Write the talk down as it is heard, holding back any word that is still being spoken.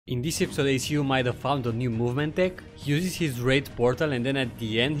In this episode, Aceu might have found a new movement tech. He uses his raid portal and then at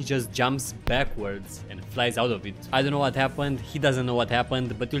the end he just jumps backwards and flies out of it. I don't know what happened, he doesn't know what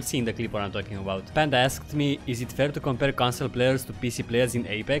happened, but you'll see in the clip what I'm talking about. Panda asked me, is it fair to compare console players to PC players in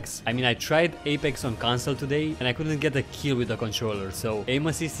Apex? I mean, I tried Apex on console today and I couldn't get a kill with the controller, so aim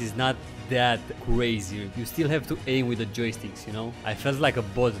assist is not that crazy. You still have to aim with the joysticks, you know? I felt like a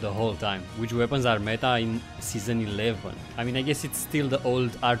bot the whole time. Which weapons are meta in season 11? I mean, I guess it's still the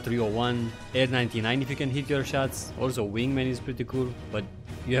old R301, Air 99 if you can hit your shots. Also, Wingman is pretty cool, but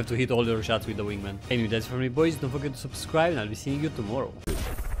you have to hit all your shots with the Wingman. Anyway, that's for me, boys. Don't forget to subscribe and I'll be seeing you tomorrow.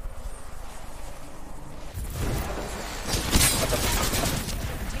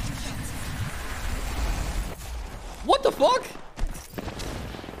 What the fuck?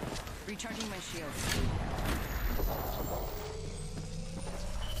 Recharging my shield.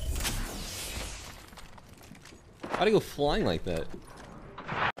 How'd he go flying like that?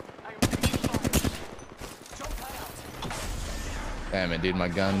 Damn it, dude, my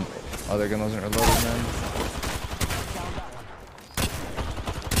gun, other gun wasn't reloaded, man.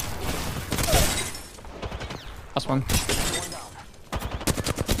 Last one.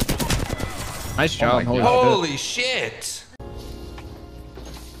 Nice job. Oh holy shit!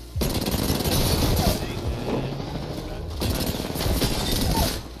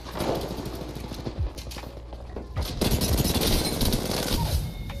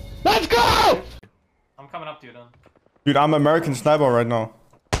 Let's go! I'm coming up to you then. Dude, I'm American sniper right now.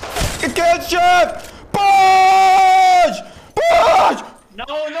 Get shot! Push! Push! No,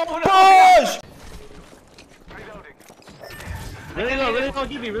 Push! Really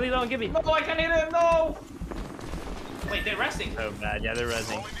don't give me. No, I can't hit him, no! Wait, they're resting. Oh bad, yeah, they're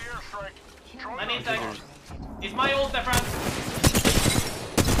resing. I need that. It's my ult, Dafran.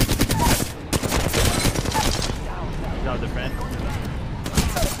 No, the friend.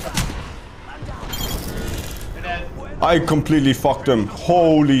 I completely fucked him.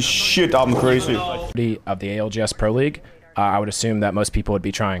 Holy shit, I'm crazy. Of the ALGS Pro League, I would assume that most people would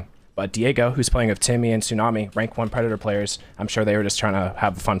be trying. But Diego, who's playing with Timmy and Tsunami, rank 1 Predator players, I'm sure they were just trying to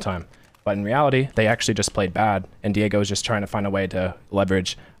have a fun time. But in reality, they actually just played bad, and Diego was just trying to find a way to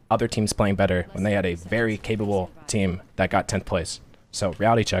leverage other teams playing better when they had a very capable team that got 10th place. So,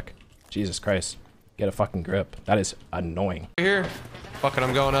 reality check. Jesus Christ. Get a fucking grip. That is annoying. Here. Fucking,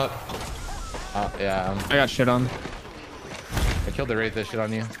 I'm going up. Yeah. I got shit on. I killed the Wraith that shit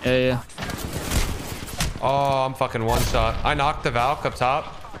on you. Yeah. Oh, I'm fucking one shot. I knocked the Valk up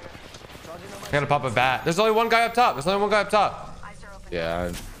top. I gotta pop a bat. There's only one guy up top.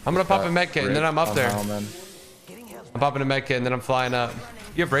 Yeah. I'm gonna pop a med kit and then I'm up there. I'm popping a med kit and then I'm flying up.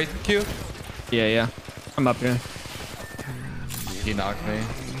 You have Wraith Q? Yeah. I'm up here. He knocked me.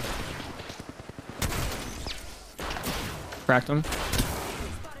 Cracked him.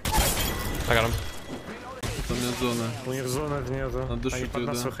 I got him. У них зона внизу. На душу Они под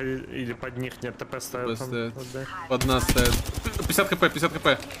нас да. выходили, или под них нет, ТП ставят. ТП стоят. Под нас стоят. 50 хп, 50 хп.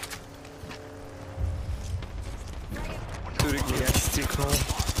 Я стикнул.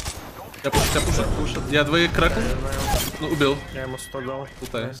 Я пушу. Я двоих кракнул. Ну, убил. Я ему 100 дал.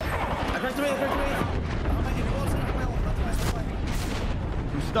 Путай.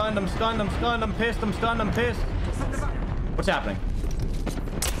 I'm stunned, I'm pissed. What's happening?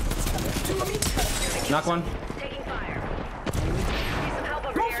 Knock one.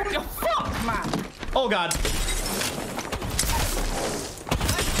 Oh, fuck, man. Oh, God.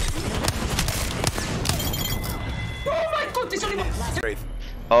 Oh, my God, there's only one.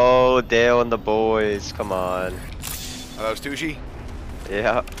 Oh, Dale and the boys, come on. Oh, that was Tooshy?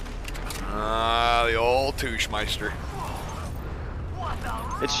 Yeah. The old Tooshmeister.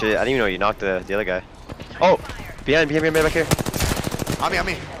 It's shit, I didn't even know you knocked the other guy. Oh! Behind, back here. On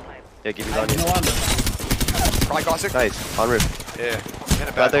me. Yeah, give me on you. Probably Caustic? Nice, on roof. Yeah. Hit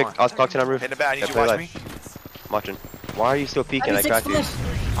a bad one. Octane on roof. Hit a bad, I need Yeah, you to watch me. I'm watching. Why are you still peeking? I cracked you.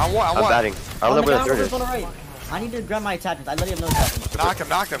 I'm batting. I don't know where the third is. I need to grab my attachments. I literally have no attachments.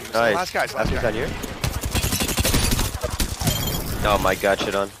 Knocked him. Nice. Last guy. on here. Oh my god,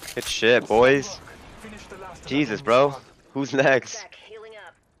 shit on. Good shit, boys. Jesus, bro. Who's next?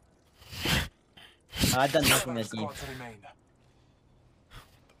 I've done nothing this game.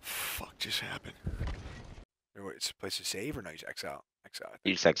 Fuck just happened? It's a place to save or no? You just X out.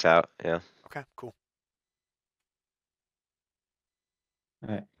 You just X out, yeah. Okay, cool.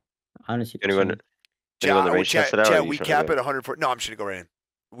 Alright. Honestly. Anyone the range test it out? Chat, we cap at 140. No, I'm just gonna go right in.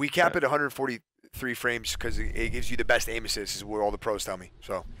 We cap at 143 frames because it gives you the best aim assist, is what all the pros tell me.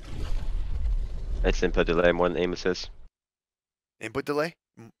 So. It's input delay more than aim assist. Input delay?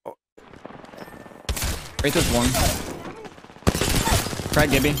 Oh. Right, there's one. Crack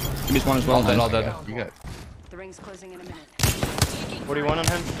Gibby. Gibby's one as well. All dead. You got. The ring's closing in a minute. 41 on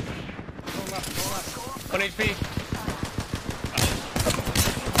him. 1 HP.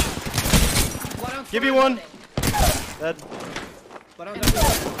 Give me one. Dead.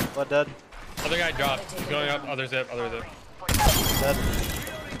 What dead? Other guy dropped. Going up. Other zip. Dead.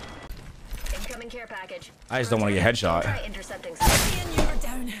 Incoming care package. I just don't want to get headshot. Try intercepting.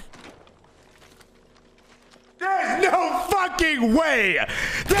 There's no fucking way!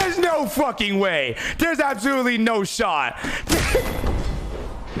 There's no fucking way! There's absolutely no shot!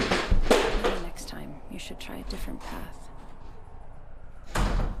 Next time, you should try a different path.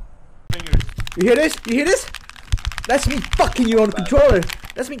 You hear this? You hear this? That's me fucking you on the controller.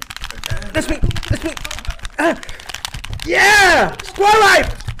 That's me. That's me. That's me. Yeah! Squad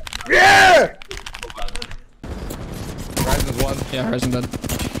life! Yeah! Horizon's one. Yeah, Horizon dead.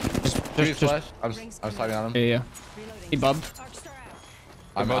 Just flash. I was sliding on him. Yeah. He bubbed.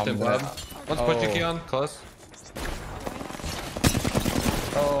 I'm both in bub. Let's push your key on. Close.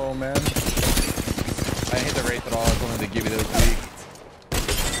 Oh man. I hate the wraith at all. I just wanted to give you those weak.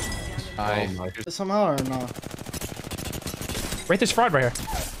 Nice. Somehow or no? Wraith is fraud right here.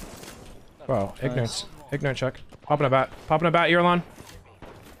 Whoa, ignorance. Ignorant check. Popping a bat. Popping a bat, Earlon.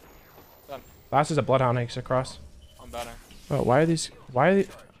 Last is a bloodhound takes across. I'm better. Oh, why are these?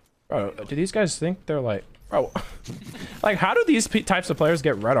 Bro, do these guys think they're like, bro? Like, how do these types of players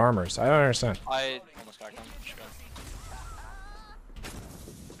get red armors? I don't understand. I almost got him.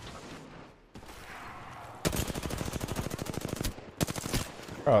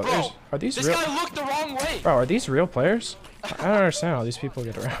 Bro, are these this real? guy looked the wrong way. Bro, are these real players? I don't understand how these people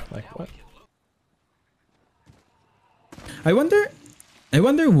get around. Like, what? I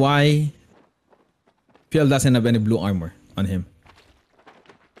wonder why Phil doesn't have any blue armor on him.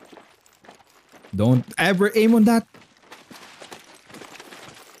 Don't ever aim on that.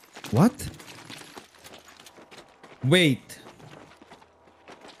 What? Wait.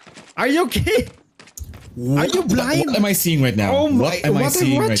 Are you okay? Are you blind? What am I seeing right now? Oh my, what am I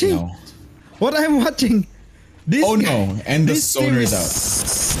seeing right now? What I'm watching? This oh no, and the sonar is out.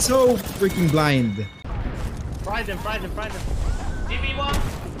 So freaking blind. Fried him. DB1.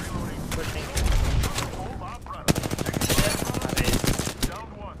 Pushing.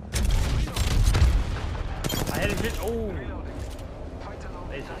 I had his bitch. Oh.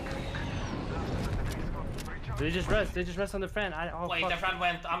 They just rest on the friend. Wait, the friend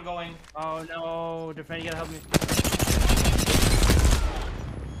went. I'm going. Oh no, the friend, you gotta help me.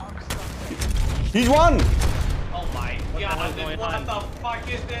 He's one! Oh my god, what the fuck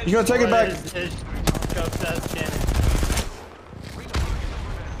is this? You gotta take it back.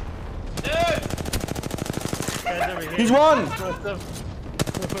 Dude! He's one! He's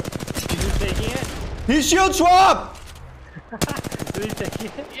just taking it? He's shield swap! Is he taking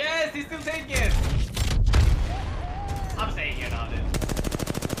it? Yes, he's still taking it! I'm taking it on it.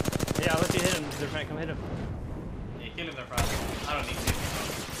 Yeah, I'll let you hit him, Dafran. Come hit him. Yeah, kill him, Dafran. I don't need to.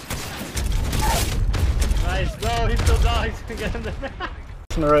 Nice. No, he's still dogs. Get him there.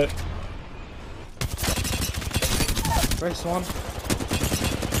 On the right. Race one.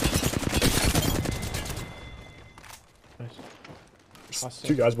 Nice.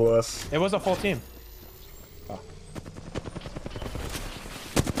 Two guys below us. It was a full team. Oh.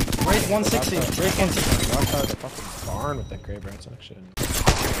 Race 160. Race 160. Watch out the fucking barn with that grave rat section.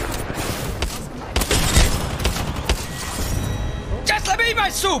 Just let me eat my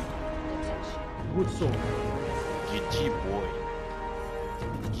soup! Good soup. GG boy.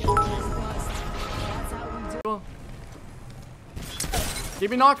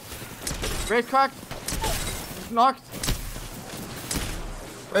 DB knocked. Race cracked. Knocked.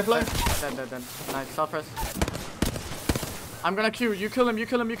 Red flag. Dead. Nice, self-press. I'm gonna Q. You kill him,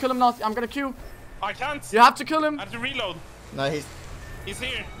 not. I'm gonna Q. I can't. You have to kill him. I have to reload. No, He's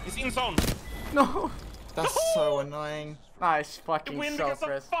here. He's in zone. No. That's so annoying. Nice fucking win because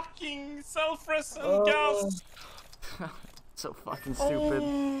self-press. of fucking self-res and gas. So fucking stupid.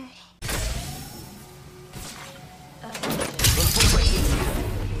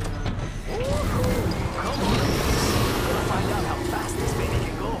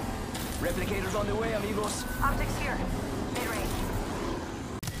 Replicators on the way, amigos. Optics here. Mid-range.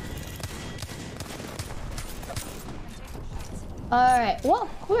 Alright, well,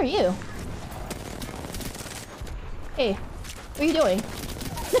 who are you? Hey, what are you doing?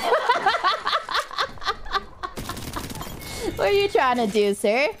 What are you trying to do,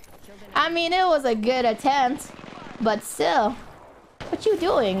 sir? I mean, it was a good attempt, but still. What you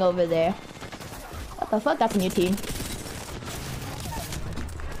doing over there? What the fuck? That's a new team.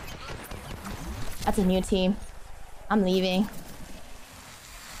 That's a new team. I'm leaving.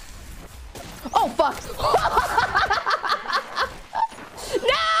 Oh, fuck.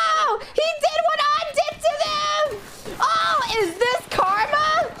 No! He did what I did to them! Oh, is this karma?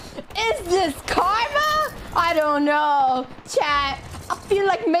 Is this karma? I don't know. Chat, I feel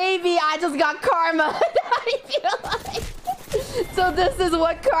like maybe I just got karma. I feel like. So this is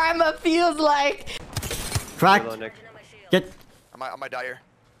what karma feels like. Crack. Get. I might die here.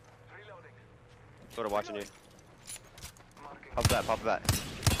 Sort of watching you. Pop that, pop that.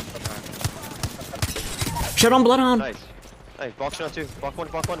 Shut on, blood on. Nice. Nice. Box shot two. Block one,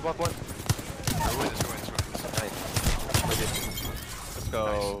 block one, block one. Nice. Let's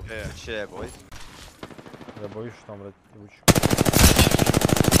go. Nice. Yeah. Good shit, boys. Я боюсь, что там, блядь, лучик.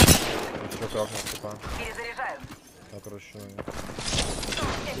 Еще кракнул, типа. Я, короче...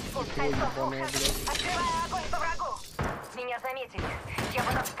 Открываю огонь по врагу. Меня заметили. Я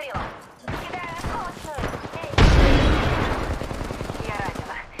под обстрелом. Кидаю осколочную. Я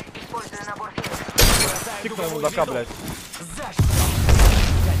ранена. Использую набор финов. Тикнул ему дака, блядь.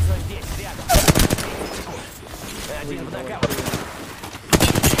 Один в нокаут.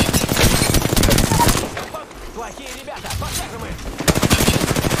 Плохие ребята, поддержим их.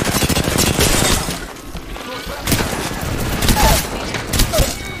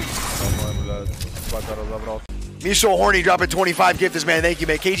 Me so horny dropping 25 gifters, man. Thank you,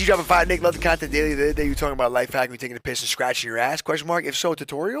 man. KG dropping 5. Nick, love the content daily. The other day you were talking about life hacking, taking a piss and scratching your ass? Question mark. If so,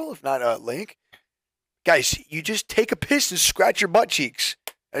 tutorial. If not, link. Guys, you just take a piss and scratch your butt cheeks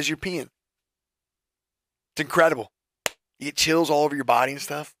as you're peeing. It's incredible. You get chills all over your body and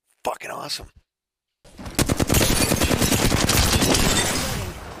stuff. Fucking awesome.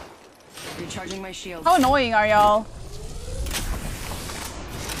 Recharging my shield. How annoying are y'all?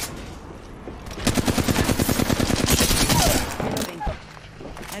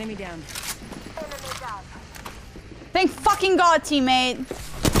 Enemy down. Thank fucking God, teammate.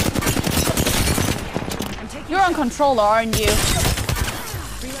 You're on controller, aren't you?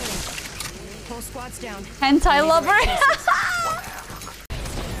 Reloading. Whole squad's down. Hentai lover.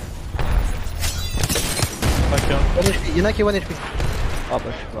 Gnaske 1 HP. Ah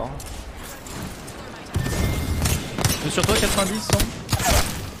bah je suis mort. Je suis sur toi, 90, 100.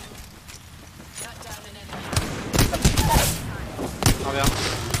 Reviens.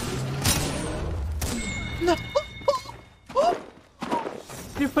 Non.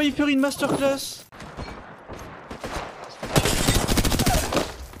 J'ai failli faire une masterclass.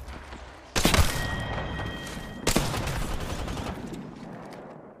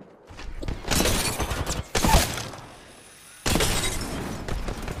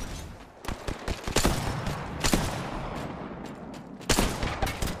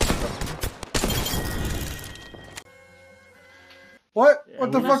 What?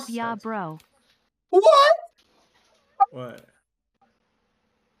 What the fuck? Yeah, bro. What? What?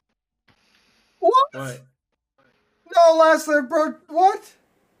 What? What? No, Lester, bro. What?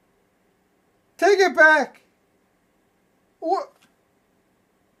 Take it back. What?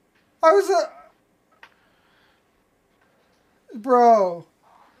 I was Bro.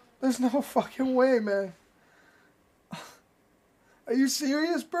 There's no fucking way, man. Are you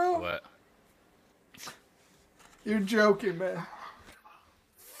serious, bro? What? You're joking, man.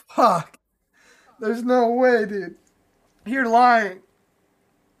 Fuck. There's no way, dude. You're lying.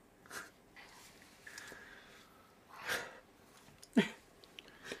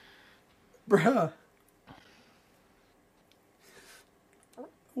 Bruh.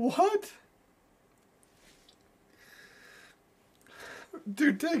 What?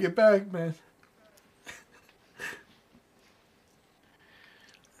 Dude, take it back, man.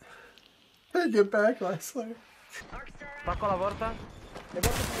 Take it back, Lester. Spacco la porta. Le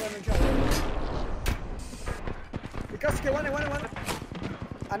porte sono danneggiate. Il casco è one.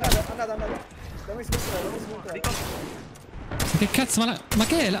 Andato. Dammi sinistra. Che cazzo, ma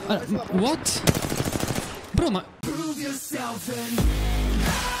che è la... What? Bro, ma...